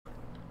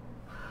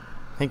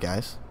Hey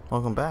guys,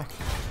 welcome back.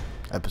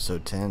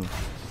 Episode 10.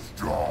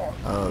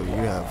 Oh, you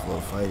have low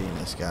fighting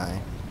this guy.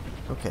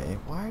 Okay,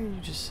 why are you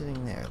just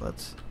sitting there?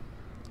 Let's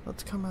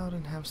come out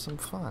and have some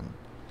fun.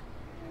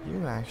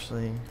 You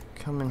actually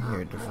come in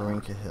here to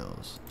Varinka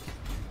Hills.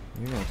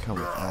 You're gonna come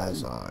with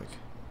Azog.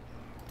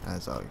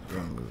 Azog, you're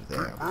gonna move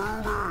there.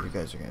 You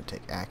guys are gonna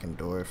take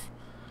Akendorf.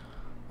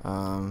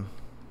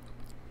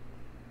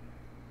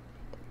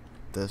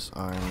 This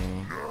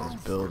army is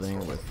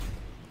building with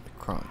the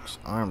Krunks.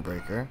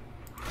 Armbreaker.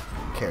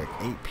 Carrick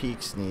 8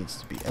 Peaks needs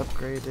to be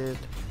upgraded.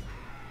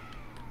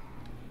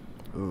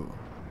 Ooh.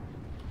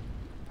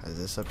 Has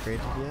this upgraded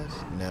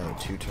yet? No,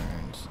 2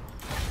 turns.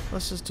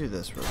 Let's just do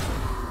this real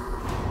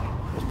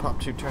quick. Let's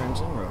pop 2 turns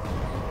in real quick.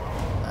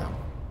 Ow.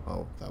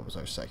 Oh, that was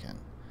our second.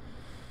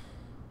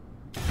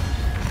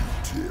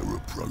 Dare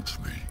approach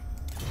me.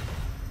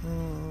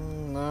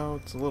 No,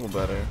 it's a little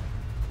better.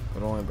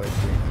 But only by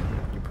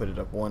 300. You put it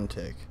up 1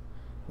 tick.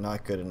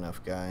 Not good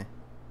enough, guy.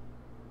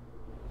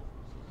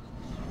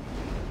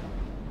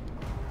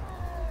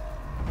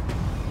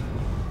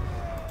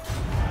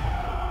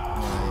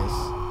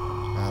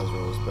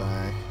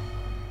 Back.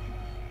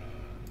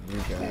 You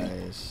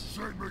guys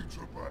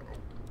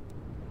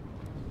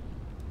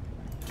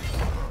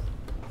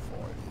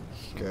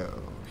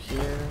go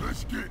here.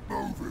 Let's get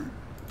moving.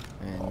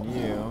 And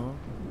you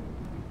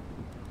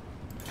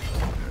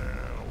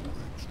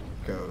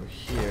go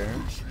here.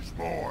 This is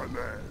my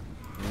land.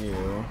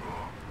 You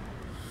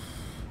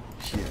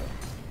here.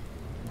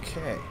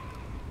 Okay.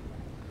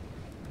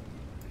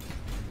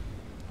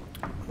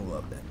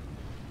 Love it.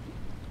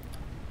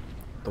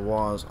 The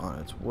wall's on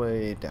its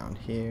way down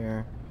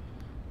here.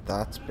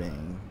 That's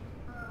being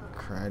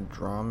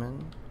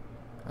Kradraman.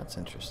 That's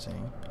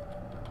interesting.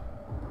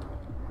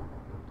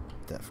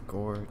 Death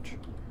Gorge.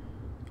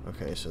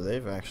 Okay, so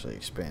they've actually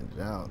expanded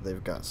out.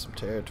 They've got some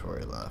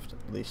territory left.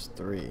 At least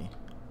 3.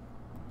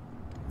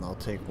 I'll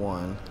take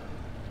 1.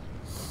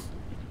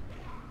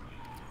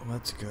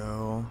 Let's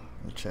go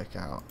and check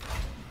out.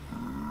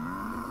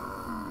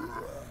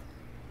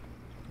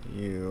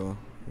 You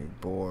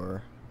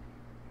boar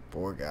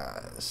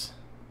guys.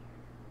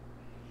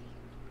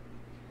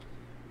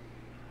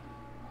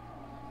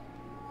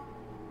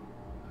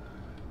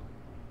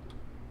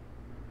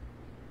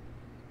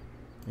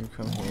 You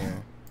come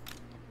here.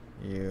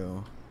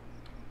 You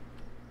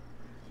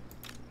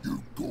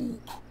go.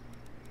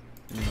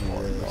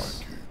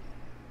 This.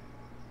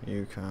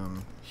 You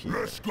come here.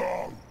 Let's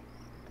go.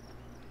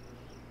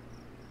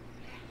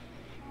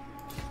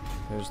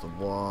 There's the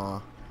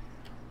wall.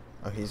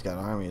 Oh, he's got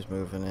armies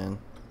moving in.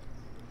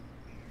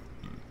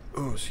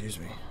 Oh, excuse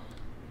me.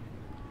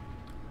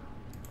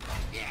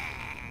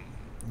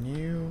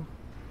 You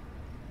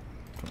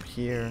come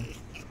here.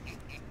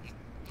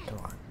 Come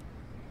on.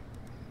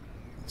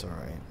 It's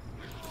alright.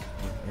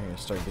 You're gonna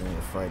start getting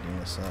your fighting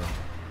this up.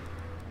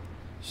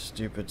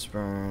 Stupid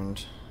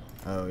spurned.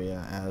 Oh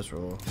yeah,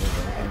 Azrael.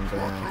 Moving him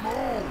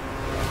back.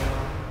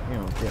 You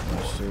don't get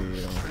much, do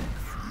you?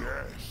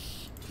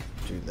 Yes.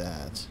 Do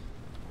that.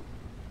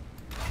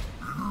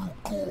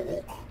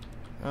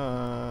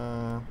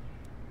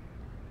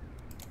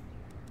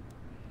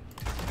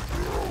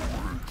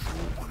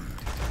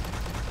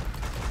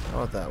 How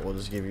about that? We'll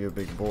just give you a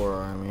big boar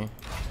army.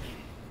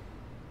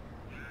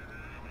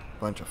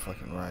 Bunch of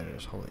fucking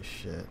riders. Holy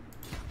shit.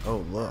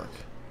 Oh, look.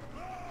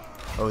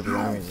 Oh, the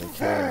armies of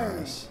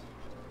chaos.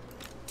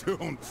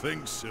 Don't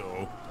think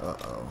so.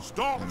 Uh-oh.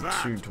 Stop and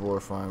that. 2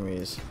 dwarf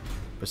armies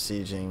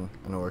besieging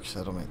an orc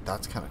settlement.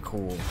 That's kind of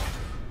cool.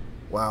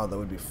 Wow, that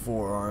would be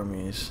 4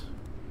 armies.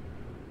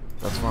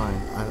 That's fine.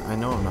 I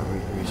know I'm not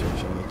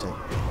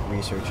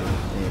researching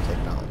any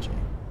technology.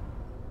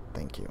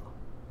 Thank you.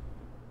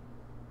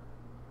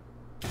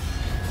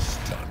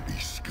 Stunby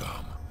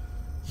scum.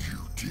 You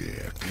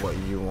dare. What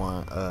you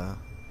want, oh,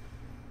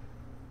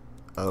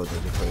 they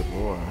declared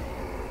war.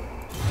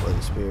 Well,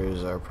 the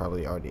Spears are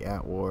probably already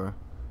at war.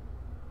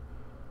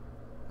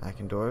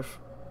 Akendorf.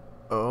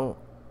 Oh.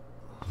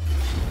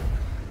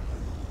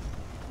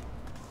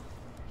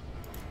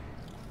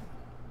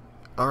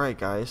 Alright,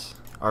 guys.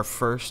 Our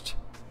first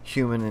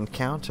human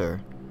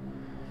encounter.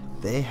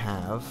 They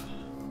have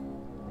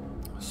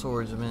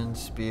swordsmen,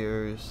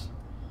 spears.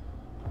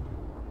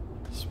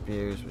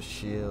 Spears with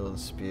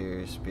shields,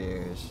 spears.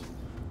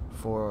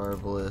 4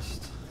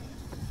 arbalist.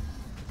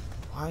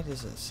 Why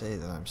does it say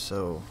that I'm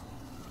so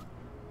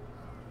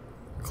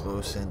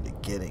close into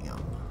getting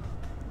them?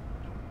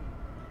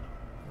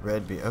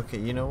 Red beard. Okay,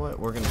 you know what?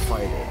 We're gonna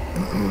fight it.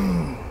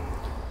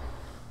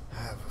 I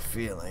have a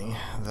feeling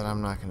that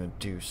I'm not gonna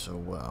do so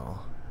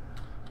well.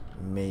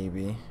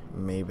 Maybe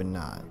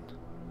not.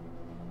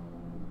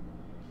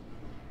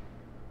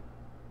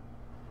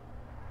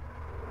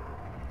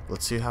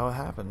 Let's see how it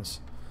happens.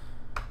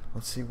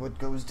 Let's see what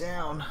goes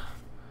down.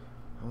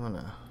 I'm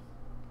gonna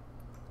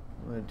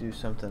do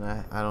something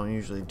I don't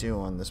usually do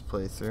on this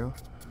playthrough,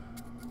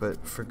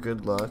 but for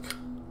good luck,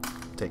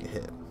 take a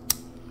hit.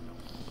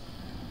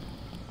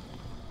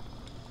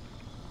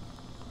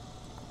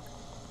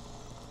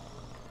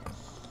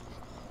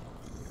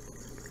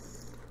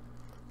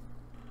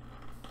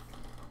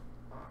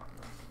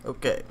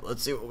 Okay,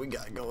 let's see what we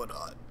got going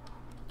on.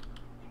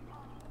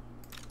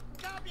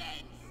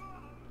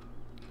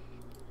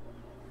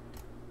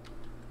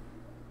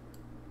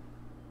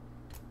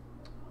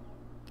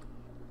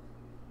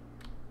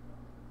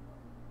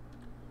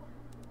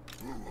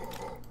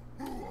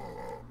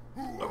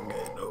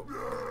 Okay, nope.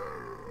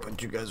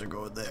 But you guys are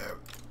going there.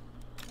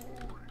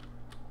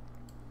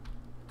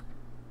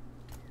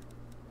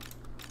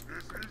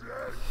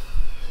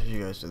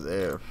 You guys are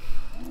there.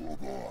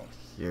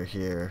 You're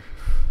here.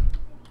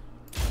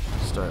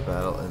 Start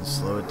battle and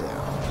slow it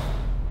down.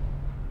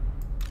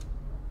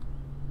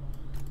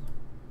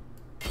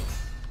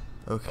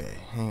 Okay,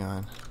 hang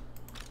on.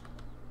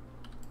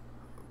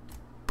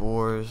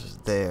 Boar's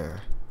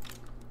there.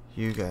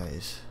 You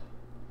guys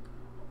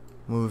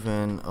move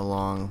in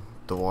along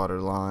the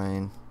water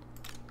line.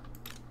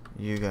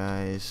 You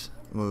guys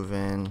move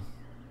in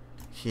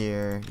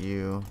here.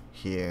 You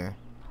here.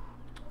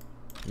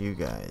 You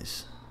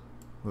guys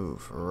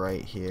move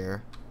right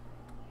here.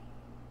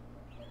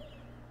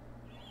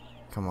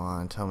 Come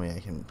on, tell me I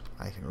can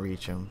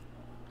reach him.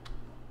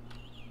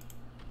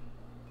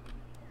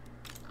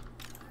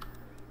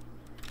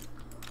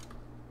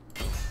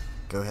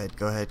 Go ahead,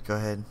 go ahead, go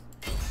ahead.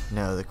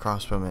 No, the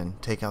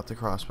crossbowmen. Take out the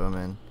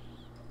crossbowmen.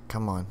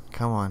 Come on,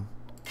 come on.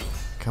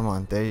 Come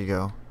on, there you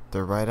go.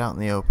 They're right out in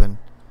the open.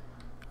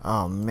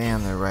 Oh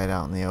man, they're right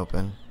out in the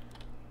open.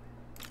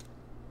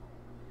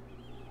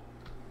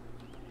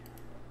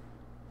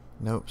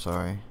 Nope,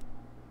 sorry.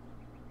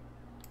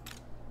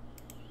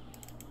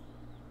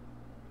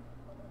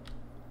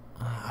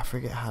 I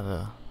forget how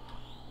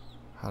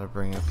to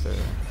bring up their.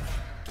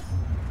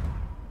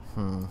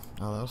 Oh,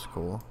 that was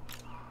cool.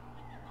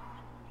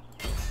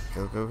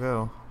 Go, go,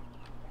 go.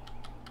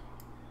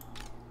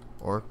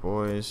 Orc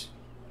boys,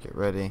 get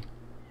ready.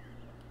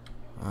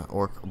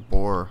 Orc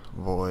boar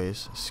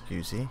boys,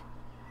 excuse me.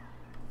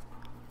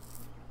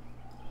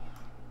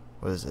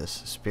 What is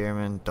this?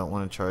 Spearmen, don't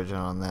want to charge in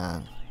on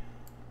that.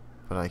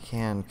 But I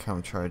can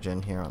come charge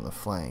in here on the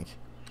flank.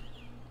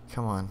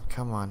 Come on,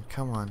 come on,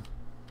 come on.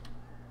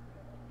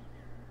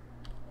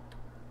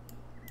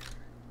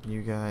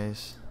 You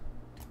guys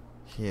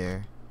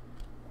here.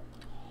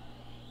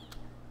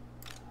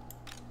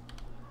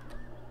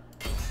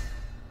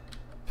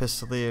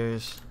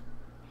 Pistoliers.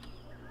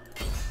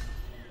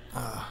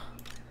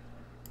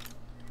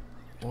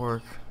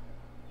 Orc.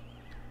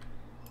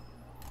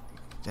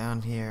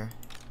 Down here.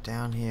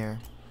 Down here.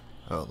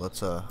 Oh,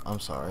 let's I'm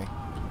sorry.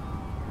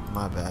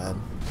 My bad.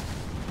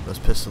 Those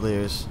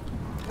pistoliers.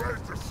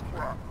 Where's the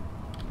scrap?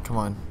 Come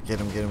on, get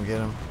him, get him,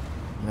 get him.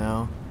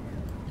 No.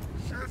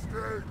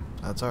 Shifting.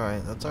 That's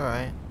alright, that's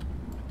alright.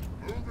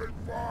 Moving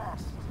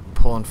fast.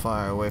 Pulling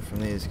fire away from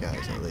these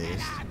guys at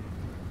least.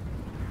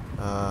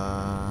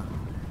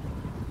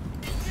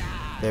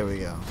 There we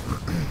go.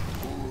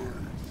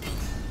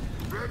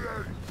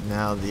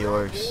 Now the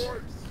orcs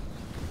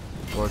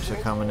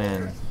are coming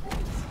in.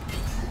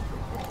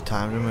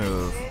 Time to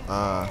move.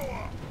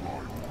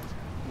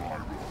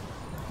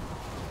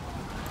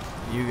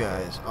 You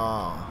guys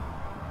all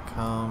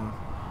come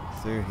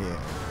through here.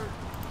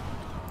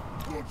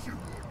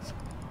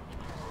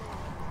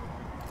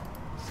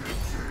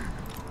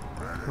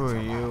 Who are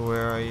you?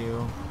 Where are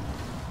you?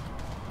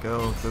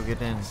 Go, go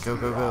get in. Go,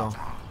 go, go.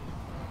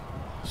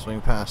 Swing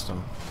past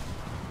them.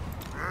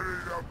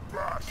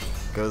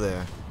 Go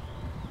there.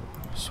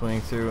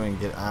 Swing through and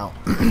get out.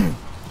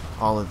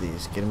 All of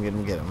these. Get them, get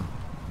them, get them.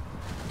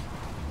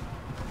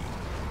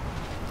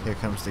 Here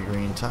comes the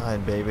green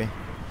tide, baby.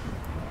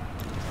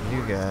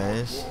 You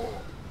guys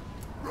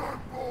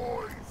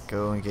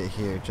go and get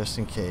here just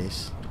in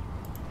case.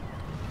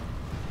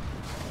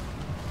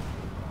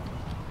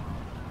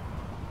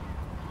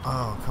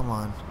 Oh, come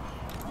on.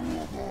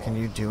 Can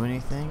you do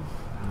anything?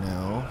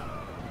 No.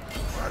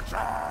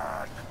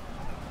 Attack!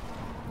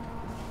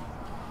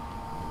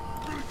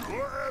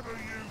 Whatever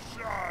you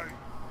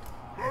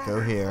say.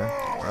 Go here.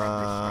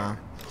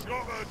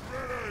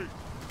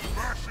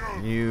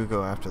 You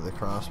go after the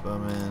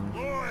crossbowmen.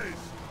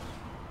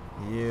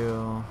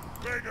 You.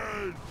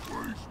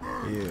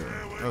 You.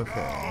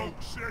 Okay.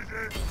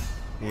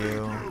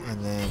 You.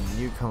 And then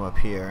you come up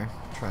here.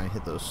 Try and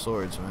hit those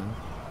swordsmen.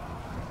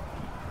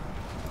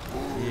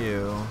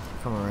 You.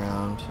 Come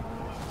around.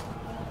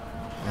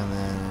 And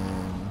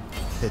then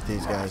hit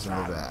these guys in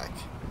the back.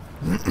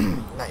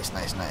 Nice,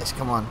 nice, nice.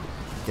 Come on.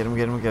 Get him,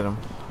 get him, get him.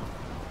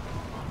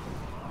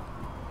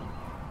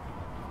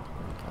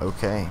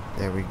 Okay.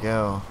 There we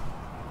go.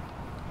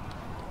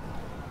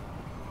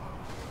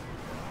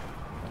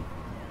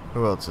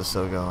 Who else is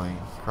still going?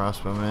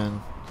 Crossbowmen.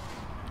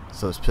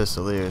 It's those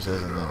pistoliers,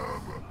 isn't it?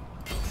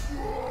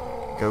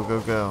 Go, go,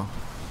 go.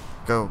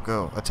 Go,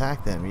 go.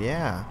 Attack them,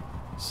 yeah.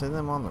 Send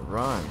them on the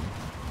run.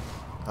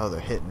 Oh, they're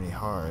hitting me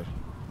hard.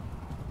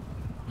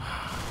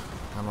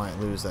 I might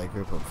lose that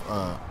group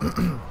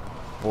of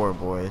boar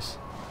boys.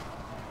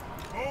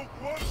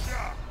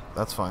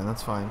 That's fine,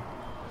 that's fine.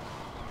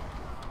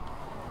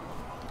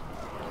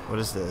 What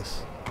is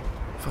this?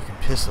 Fucking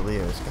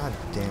pistoliers, god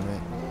damn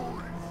it.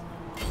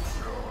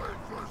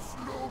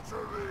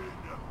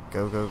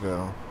 Go, go,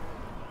 go.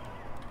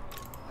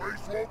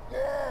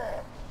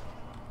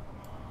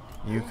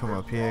 You come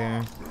up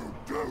here.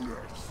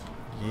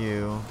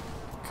 You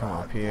come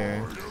up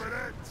here.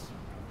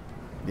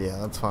 Yeah,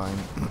 that's fine.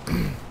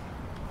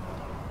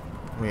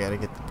 We gotta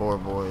get the boar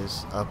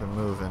boys up and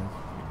moving.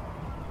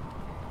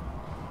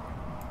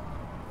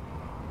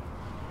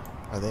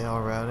 Are they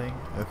all routing?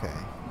 Okay,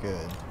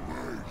 good.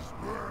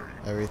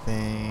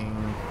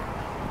 Everything.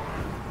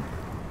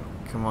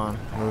 Come on,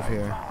 move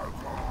here.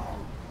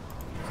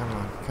 Come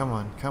on, come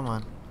on, come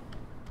on.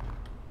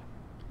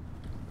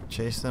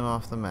 Chase them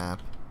off the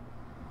map.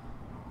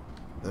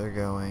 They're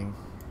going.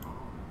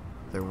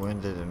 They're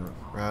winded and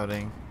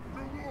routing.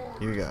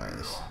 You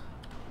guys.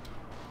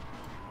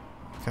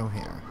 Come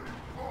here.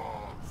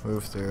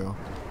 Move through.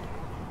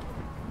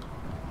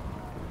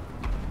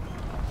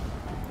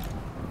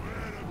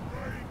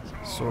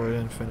 Sword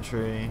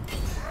infantry.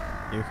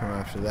 You come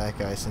after that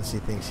guy since he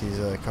thinks he's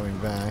coming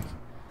back.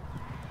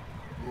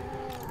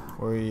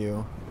 Where are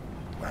you?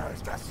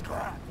 Where's the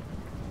scrap?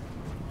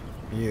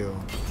 You.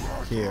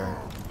 Here.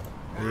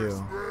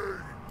 You.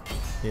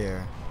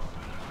 Here.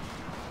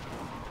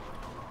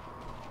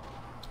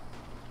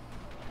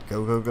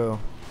 Go, go, go.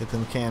 Hit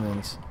them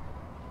cannons.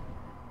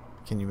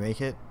 Can you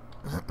make it?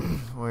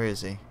 Where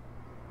is he?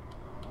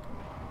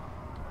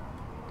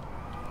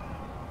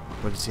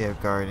 What does he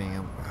have guarding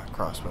him?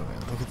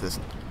 Crossbowman. Look at this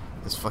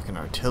fucking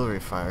artillery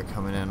fire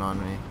coming in on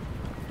me.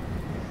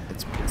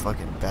 It's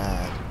fucking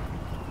bad.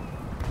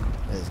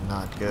 It is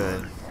not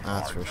good.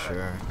 That's for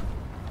sure.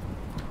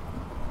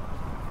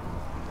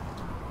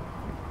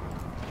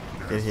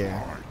 Get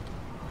here.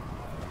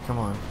 Come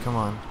on, come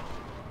on.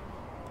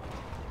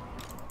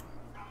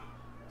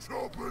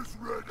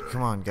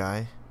 Come on,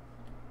 guy.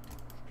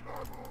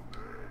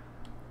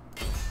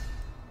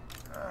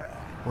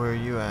 Where are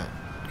you at?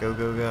 Go,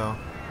 go, go.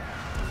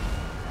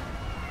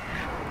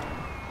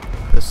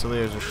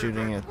 Pistoliers are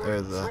shooting at,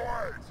 or the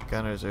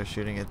gunners are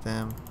shooting at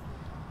them.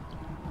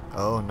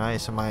 Oh,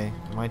 nice. Am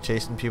I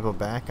chasing people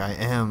back? I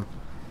am.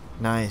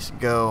 Nice.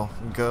 Go,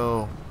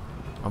 go.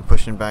 I'm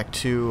pushing back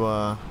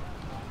two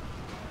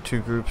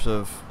groups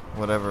of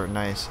whatever.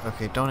 Nice.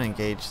 Okay, don't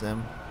engage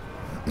them.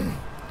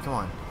 Come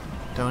on.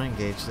 Don't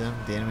engage them.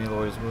 The enemy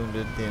lord is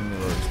wounded. The enemy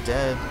lord is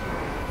dead.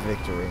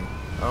 Victory.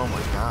 Oh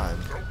my god.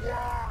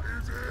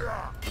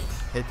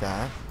 Hit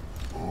that.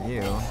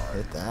 You.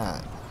 Hit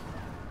that.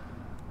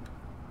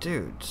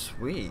 Dude,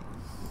 sweet.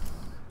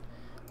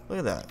 Look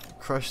at that.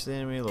 Crush the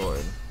enemy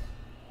lord.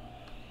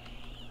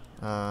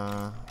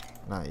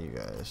 Not you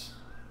guys.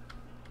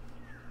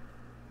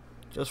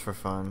 Just for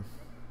fun.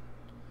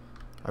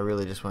 I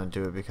really just want to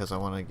do it because I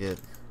want to get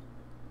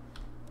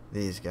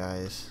these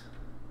guys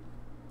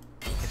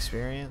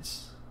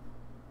experience.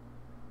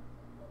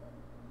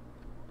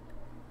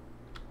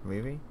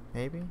 Maybe?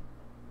 Maybe?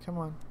 Come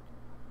on.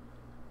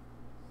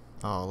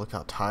 Oh, look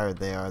how tired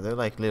they are. They're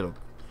like little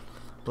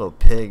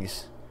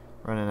pigs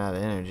running out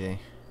of energy.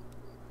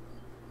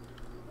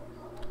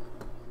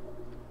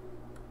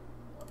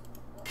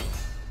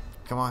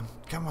 Come on,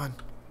 come on.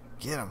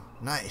 Get him.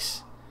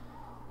 Nice.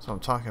 That's what I'm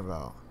talking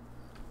about.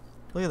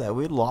 Look at that.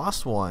 We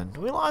lost one.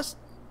 We lost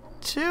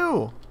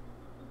two.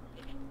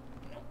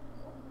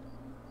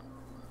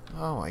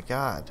 Oh my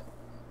god.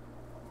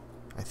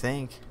 I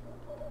think.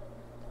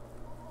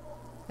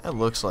 It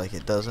looks like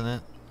it, doesn't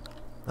it?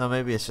 No,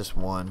 maybe it's just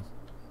one.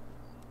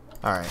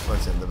 Alright,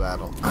 let's end the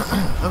battle.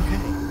 Okay.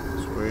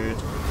 Sweet.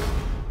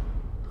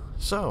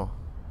 So,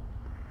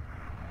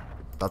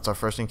 that's our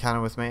first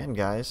encounter with man,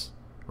 guys.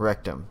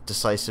 Wrecked him.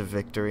 Decisive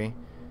victory.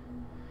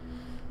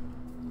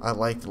 I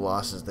like the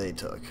losses they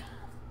took.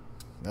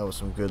 That was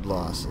some good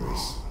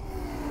losses.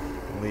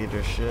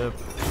 Leadership.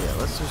 Yeah,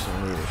 let's do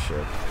some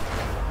leadership.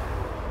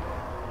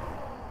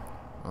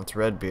 That's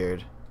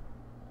Redbeard.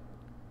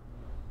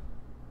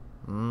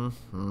 Ooh,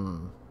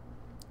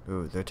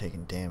 they're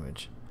taking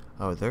damage.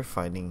 Oh, they're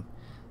fighting.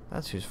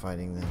 That's who's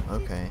fighting them.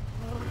 Okay.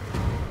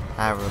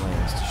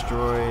 Haverland's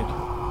destroyed.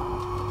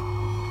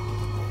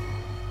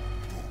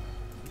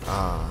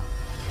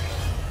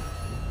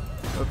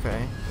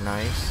 Okay,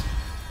 nice.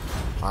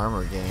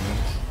 Armor gained.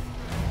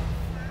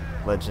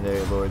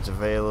 Legendary lords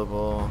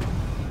available.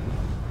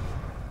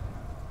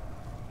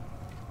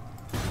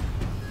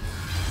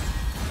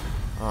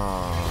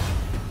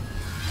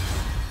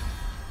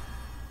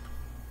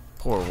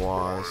 Poor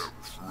Waz.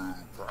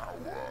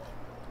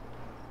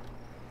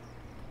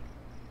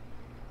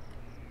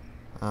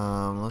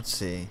 Let's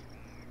see.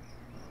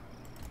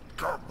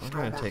 We're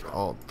gonna take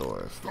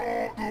Altdorf.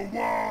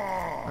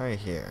 Right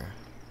here.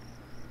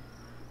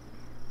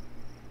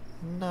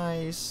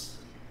 Nice.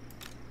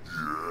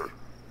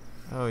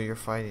 Oh, your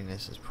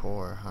fightiness is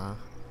poor, huh?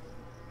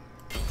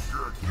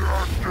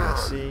 I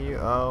see you.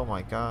 Oh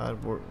my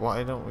god.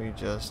 Why don't we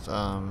just, take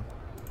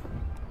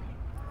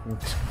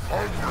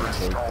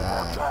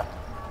that.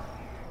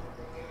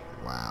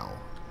 Wow.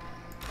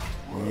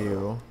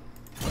 You.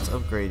 Let's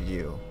upgrade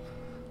you.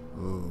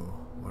 Ooh,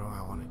 what do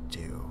I want to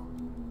do?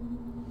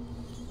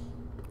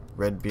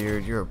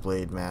 Redbeard, you're a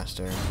blade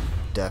master.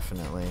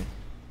 Definitely.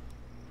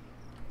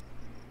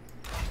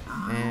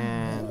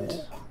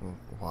 And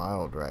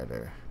Wild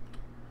Rider.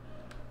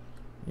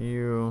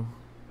 You're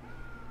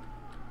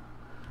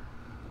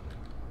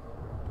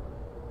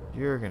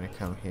gonna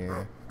come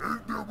here.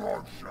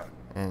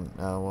 And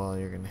well,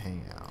 you're gonna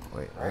hang out.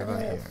 Wait, what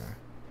about here?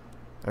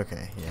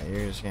 Okay, yeah,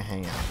 you're just gonna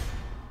hang out.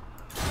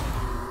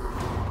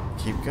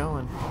 Keep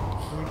going.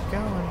 Keep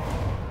going.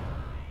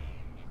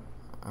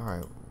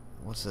 Alright,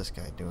 what's this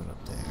guy doing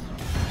up there?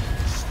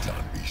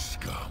 Stumpy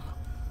scum.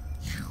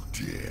 You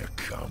dare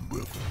come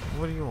with me?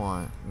 What do you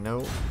want?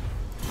 Nope.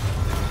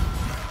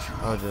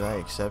 Oh, did I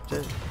accept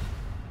it?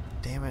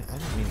 Damn it, I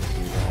didn't mean to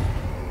do that.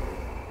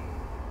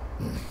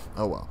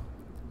 Oh well.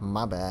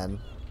 My bad.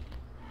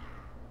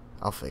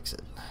 I'll fix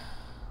it.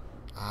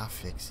 I'll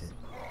fix it.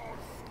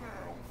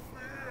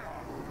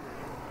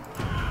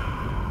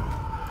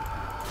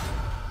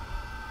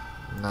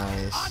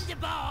 Nice. I'm the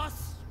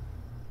boss.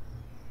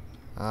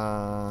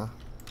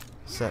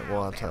 Set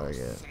wall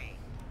target.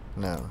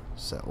 No,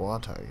 set wall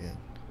target.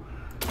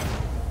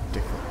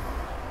 Declare.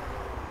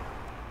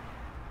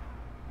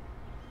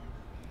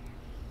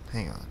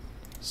 Hang on.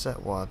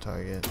 Set wall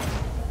target.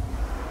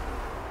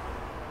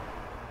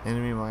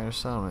 Enemy minor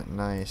settlement.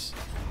 Nice.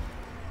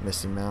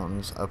 Misty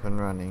Mountains up and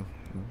running.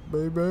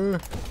 Baby.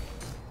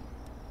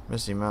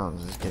 Misty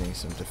Mountains is getting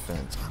some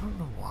defense. I don't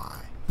know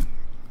why.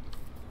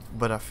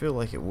 But I feel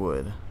like it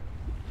would.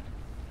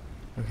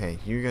 Okay,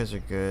 you guys are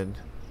good.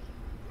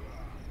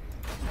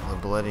 The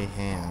bloody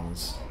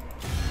hands.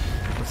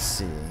 Let's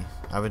see.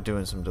 I've been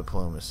doing some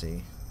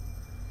diplomacy.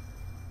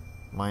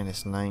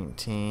 Minus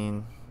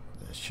 19.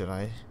 Should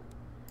I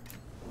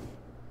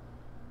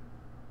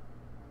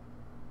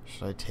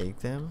take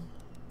them?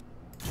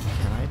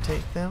 Can I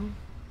take them?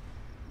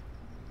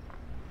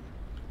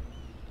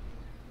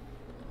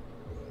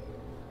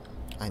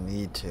 I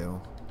need to.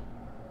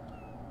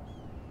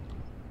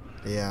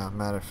 Yeah,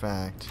 matter of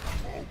fact.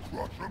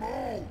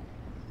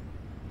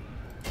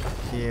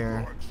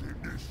 Here.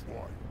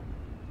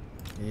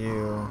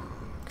 You.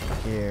 Come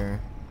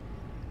here.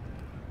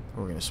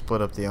 We're gonna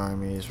split up the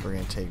armies. We're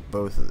gonna take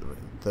both of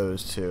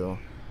those two.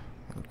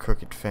 And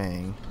Crooked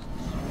Fang.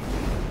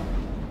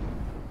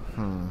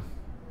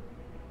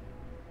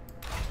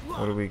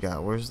 What do we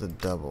got? Where's the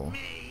double?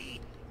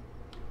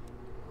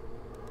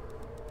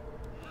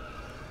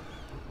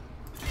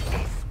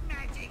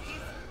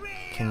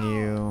 Can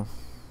you...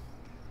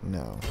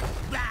 No.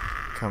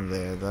 Come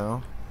there,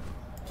 though.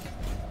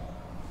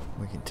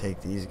 We can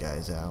take these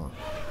guys out.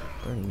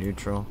 They're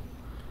neutral.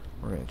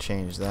 We're gonna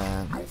change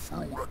that.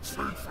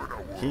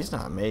 He's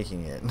not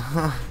making it.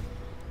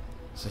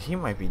 So he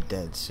might be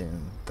dead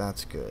soon.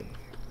 That's good.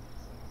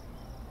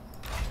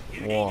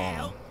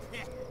 Wall.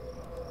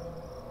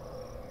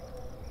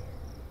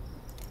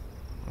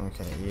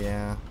 Okay,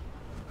 yeah.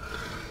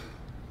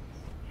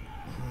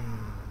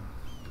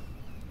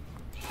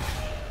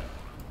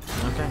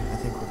 Okay, I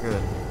think we're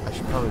good. I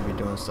should probably be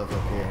doing stuff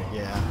up here.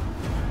 Yeah.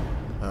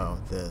 Oh,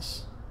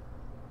 this.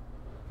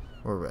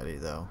 We're ready,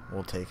 though.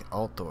 We'll take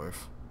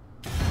Altdorf.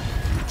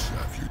 Let's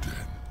have you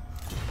then.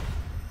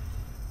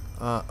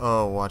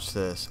 Oh, watch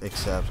this.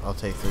 Except, I'll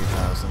take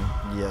 3,000.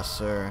 Yes,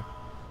 sir.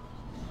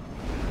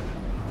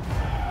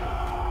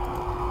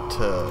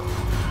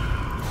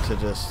 To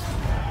just...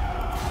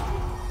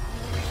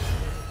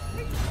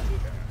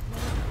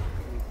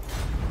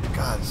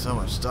 God, so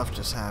much stuff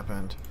just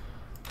happened.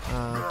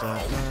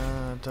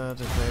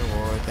 Declare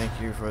war. Thank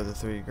you for the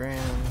 3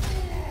 grand.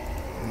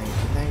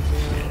 Thank you.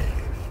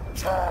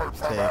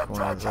 Take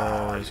one of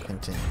those.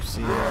 Continue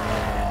siege.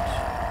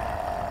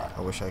 I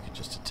wish I could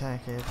just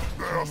attack it.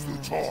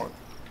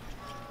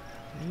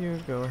 You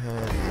go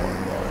ahead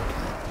and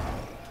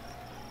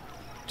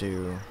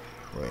do.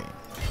 Wait.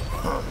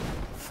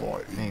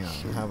 Hang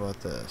on. How about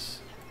this?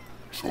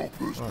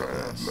 Choppers down,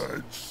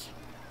 lads.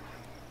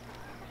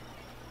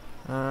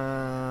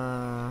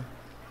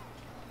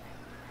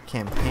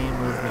 Campaign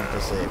movement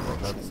disabled.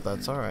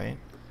 That's all right.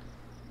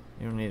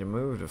 You don't need to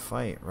move to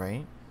fight,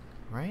 right?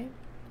 Right?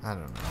 I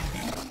don't know.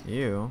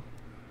 You're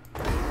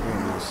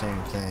gonna do the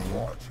same thing.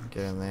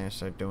 Get in there,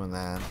 start doing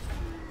that.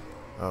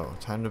 Oh,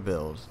 time to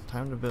build.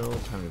 Time to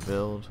build. Time to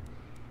build.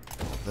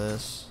 All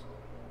this.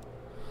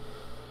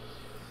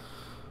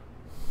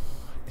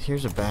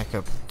 Here's a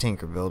backup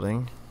Tinker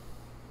building.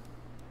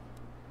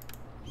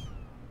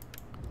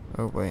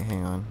 Oh wait,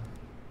 hang on.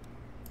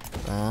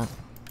 That.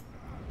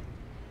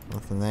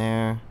 Nothing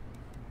there.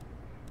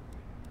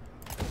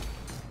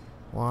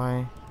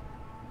 Why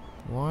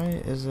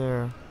is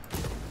there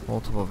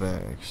multiple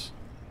barracks?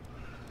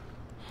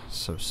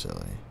 So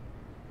silly.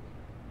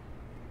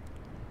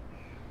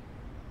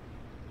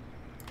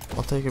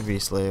 I'll take a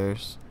Beast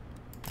Layers.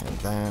 And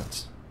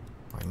that.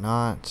 Why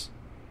not?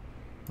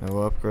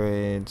 No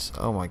upgrades.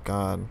 Oh my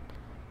god.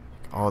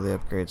 All the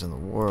upgrades in the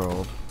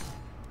world.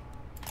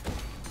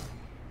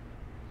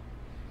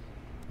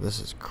 This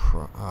is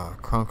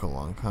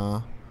Krunkalunk,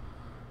 huh?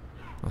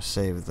 I'll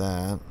save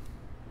that.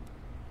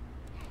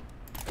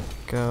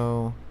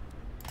 Go.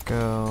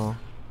 Go.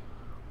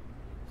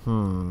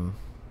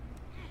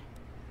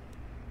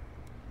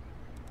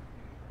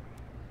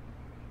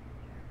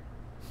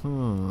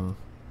 I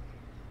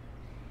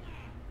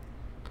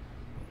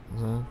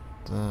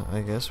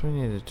guess we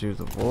need to do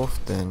the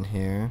wolf den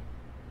here.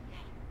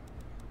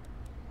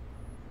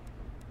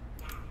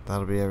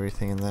 That'll be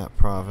everything in that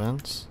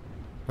province.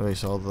 Or at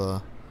least all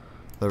the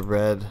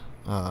red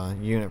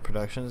unit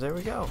productions. There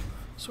we go.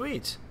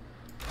 Sweet.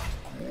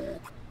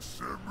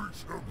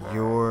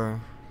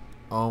 You're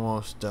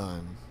almost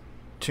done.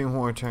 2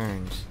 more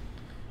turns,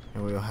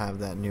 and we'll have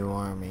that new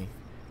army.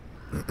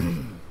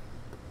 I'm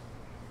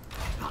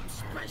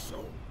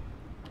special.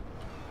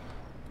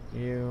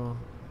 You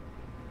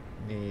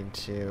need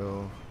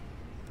to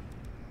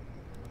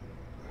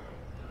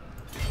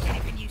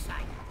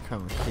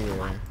come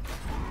here.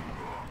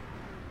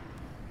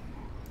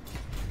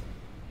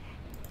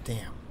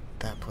 Damn,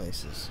 that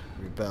place is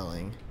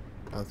rebelling.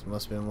 That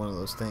must have been one of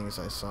those things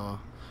I saw.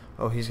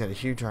 Oh, he's got a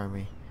huge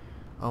army.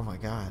 Oh my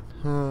god.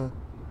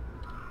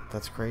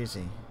 That's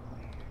crazy.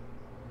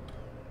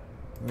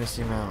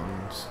 Misty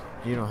Mountains.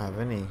 You don't have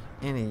any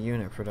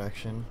unit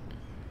production.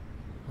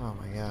 Oh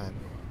my god.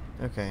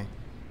 Okay.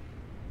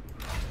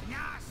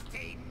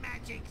 Nasty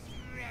magic's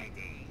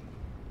ready.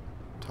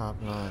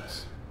 Top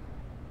knots.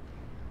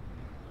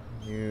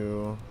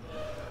 You.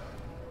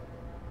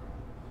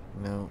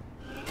 No.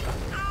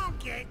 I'll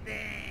get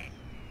there.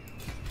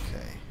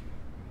 Okay.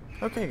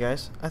 Okay,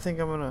 guys. I think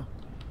I'm gonna.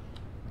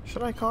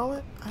 Should I call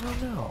it? I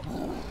don't know.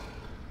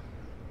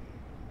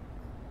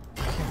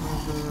 I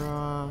can't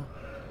remember.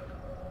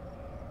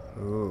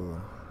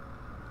 Ooh.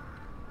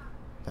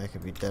 That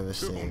could be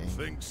devastating. Don't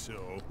think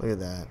so. Look at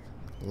that.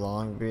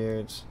 Long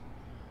beards.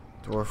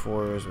 Dwarf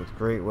warriors with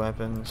great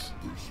weapons.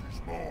 This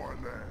is my land.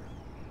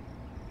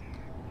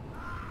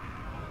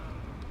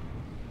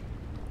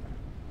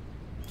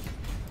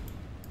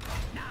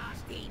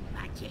 Nasty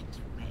magic's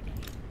ready.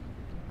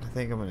 I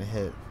think I'm gonna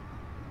hit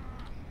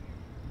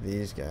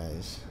these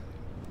guys.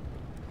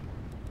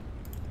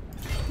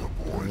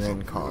 And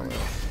then call it.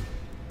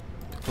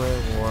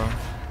 Declare war.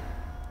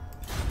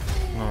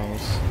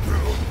 Nice.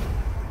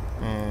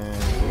 And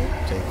ooh,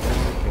 take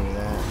that. Give me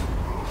that.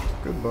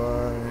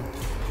 Goodbye.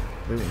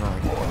 Loot and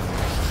occupy.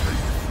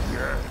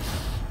 Yes.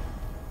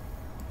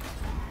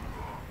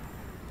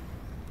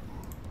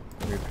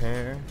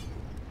 Repair.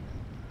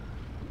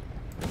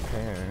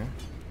 Repair.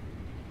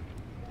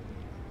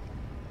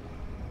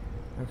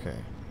 Okay.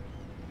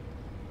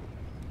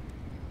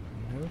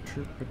 No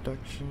troop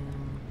reduction.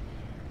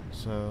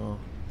 So,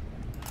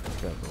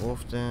 got the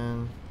wolf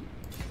den.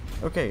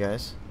 Okay,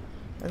 guys.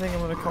 I think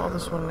I'm gonna call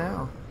this one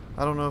now.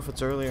 I don't know if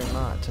it's early or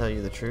not, tell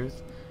you the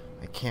truth.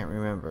 I can't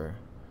remember.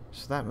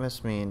 So that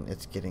must mean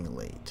it's getting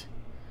late.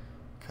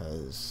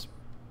 Cause,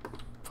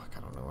 fuck,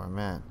 I don't know where I'm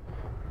at.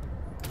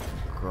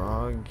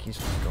 Grog, he's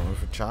going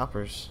for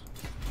choppers.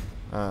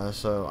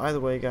 So either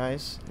way,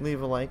 guys,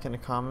 leave a like and a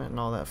comment and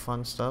all that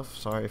fun stuff.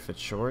 Sorry if it's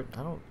short.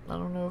 I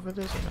don't know if it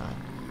is or not.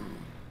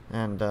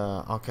 And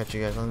I'll catch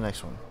you guys on the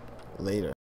next one. Later.